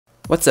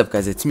What's up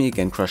guys, it's me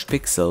again,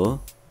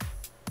 crushedpixel.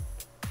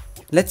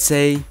 Let's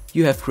say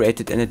you have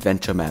created an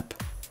adventure map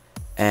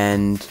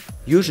and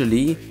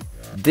usually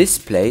this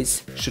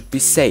place should be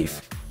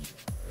safe.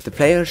 The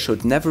player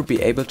should never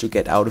be able to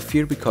get out of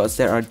here because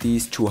there are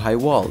these two high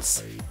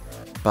walls.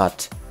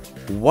 But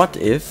what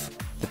if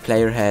the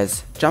player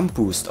has jump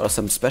boost or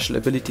some special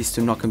abilities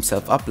to knock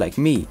himself up like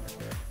me?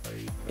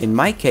 In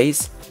my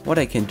case, what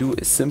I can do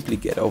is simply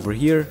get over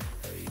here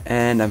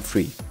and I'm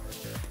free.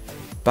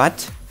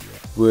 But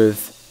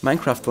with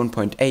Minecraft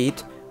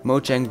 1.8,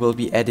 Mojang will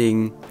be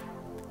adding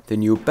the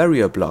new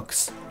barrier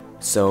blocks.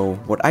 So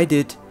what I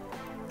did,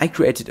 I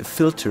created a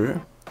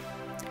filter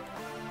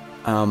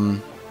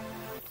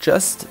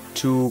just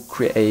to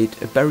create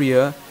a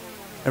barrier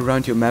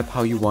around your map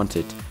how you want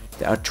it.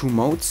 There are two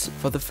modes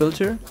for the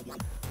filter.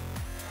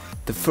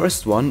 The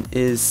first one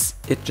is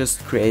it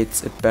just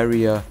creates a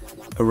barrier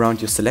around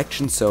your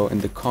selection, so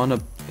in the corner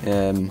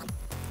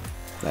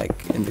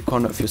like in the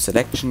corner of your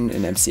selection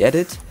in MC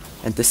Edit.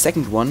 And the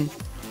second one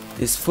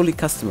is fully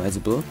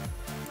customizable.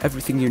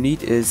 Everything you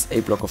need is a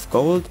block of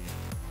gold,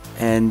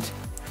 and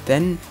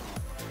then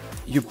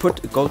you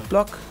put a gold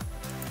block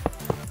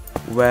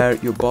where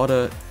your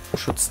border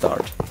should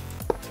start.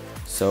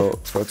 So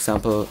for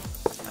example,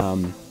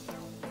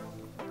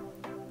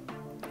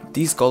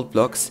 these gold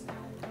blocks,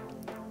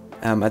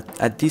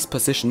 at these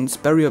positions,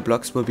 barrier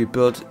blocks will be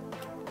built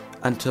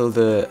until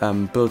the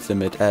build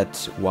limit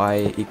at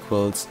y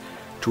equals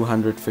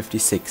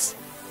 256.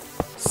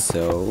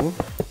 So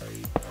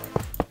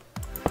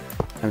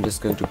I'm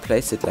just going to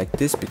place it like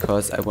this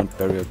because I want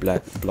barrier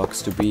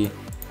blocks to be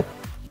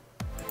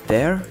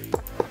there.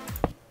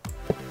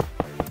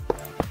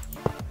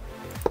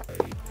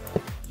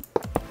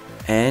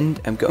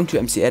 And I'm going to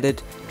MC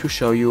Edit to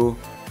show you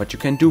what you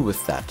can do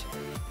with that.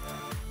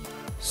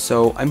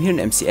 So I'm here in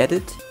MC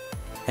Edit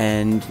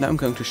and now I'm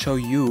going to show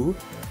you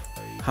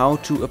how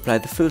to apply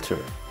the filter.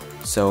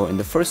 So in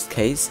the first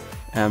case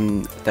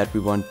that we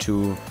want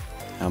to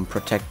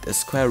protect a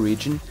square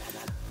region,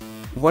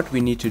 what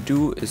we need to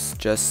do is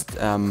just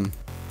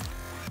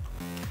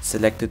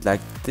select it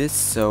like this,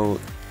 so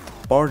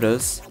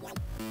borders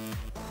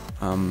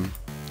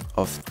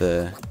of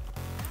the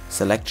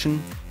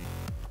selection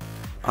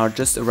are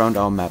just around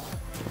our map.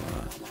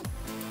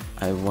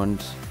 I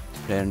want the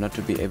player not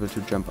to be able to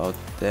jump out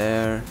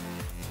there,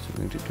 so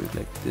we're going to do it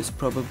like this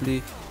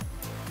probably.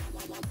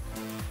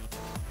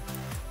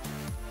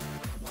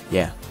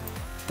 Yeah.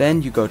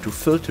 Then you go to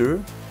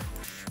filter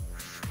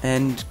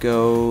and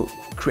go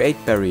create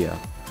barrier.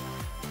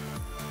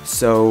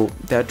 So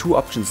there are two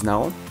options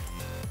now.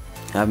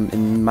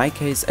 In my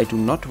case I do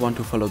not want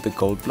to follow the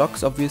gold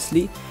blocks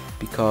obviously,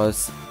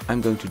 because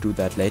I'm going to do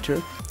that later.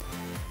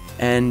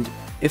 And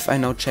if I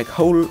now check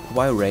whole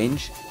Y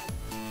range,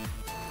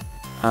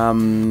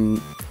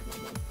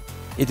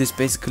 it is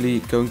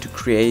basically going to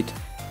create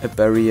a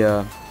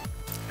barrier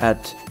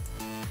at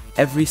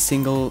every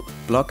single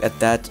block at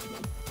that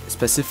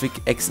specific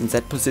X and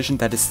Z position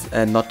that is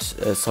not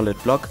a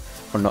solid block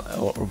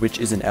or which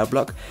is an air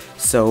block.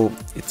 So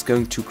it's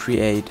going to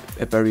create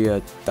a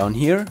barrier down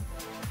here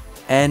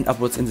and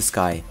upwards in the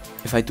sky.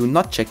 If I do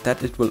not check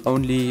that, it will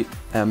only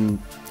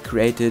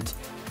create it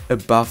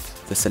above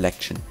the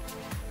selection.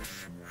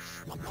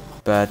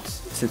 But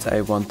since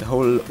I want the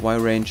whole Y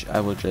range, I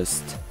will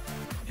just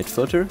hit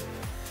filter.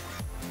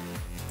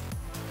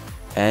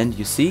 And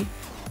you see,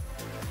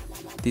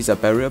 these are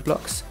barrier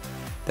blocks.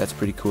 That's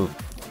pretty cool.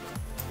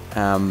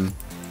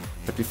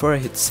 But before I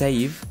hit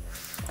save,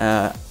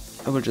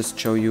 I will just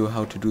show you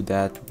how to do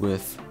that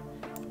with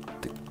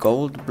the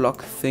gold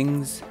block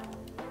things.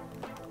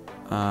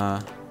 Yeah,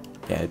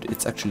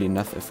 it's actually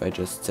enough if I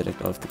just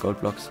select all of the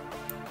gold blocks.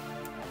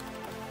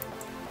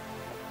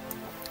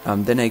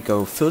 Then I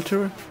go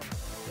filter,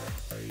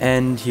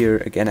 and here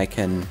again I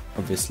can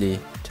obviously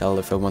tell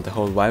if I want the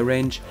whole Y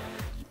range,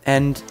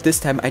 and this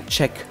time I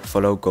check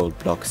follow gold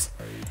blocks.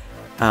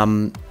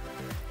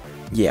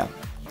 Yeah,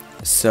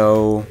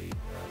 so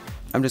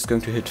I'm just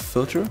going to hit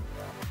filter,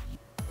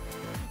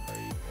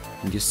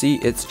 and you see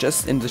it's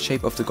just in the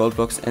shape of the gold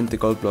blocks, and the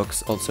gold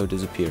blocks also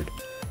disappeared.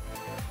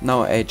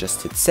 Now I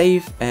just hit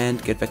save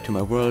and get back to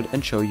my world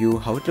and show you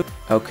how it looks.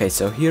 Okay,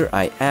 so here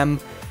I am.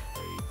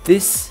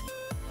 This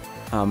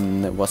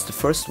was the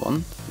first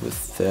one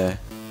with the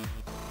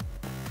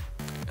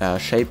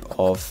shape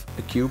of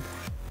a cube,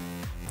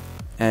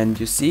 and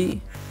you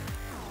see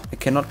I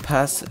cannot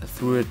pass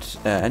through it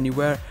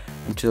anywhere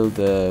until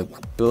the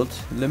build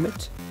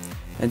limit,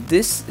 and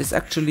this is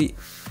actually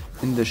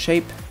in the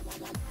shape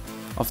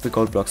of the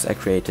gold blocks I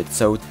created.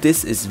 So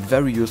this is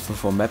very useful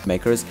for map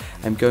makers.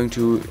 I'm going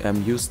to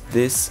use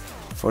this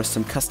for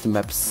some custom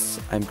maps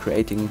I'm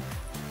creating,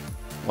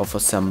 or for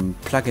some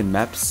plugin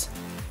maps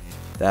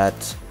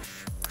that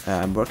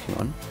I'm working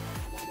on.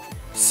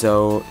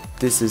 So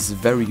this is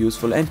very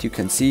useful, and you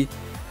can see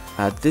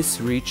this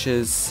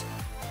reaches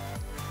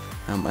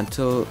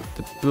until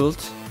the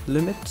build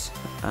limit.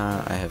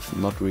 I have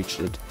not reached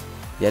it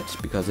yet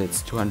because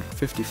it's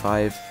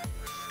 255,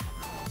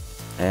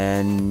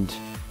 and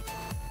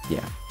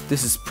yeah,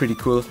 this is pretty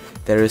cool.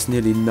 There is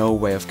nearly no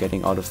way of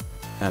getting out of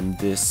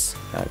this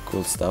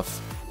cool stuff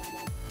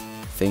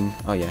thing.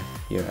 Oh yeah,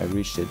 here I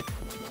reached it.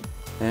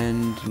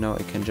 And now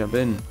I can jump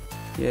in.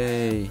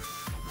 Yay!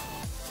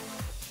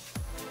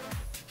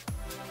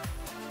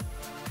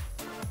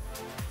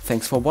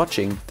 Thanks for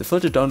watching. The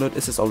filter download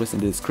is as always in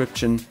the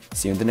description.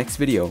 See you in the next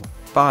video.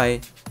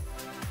 Bye!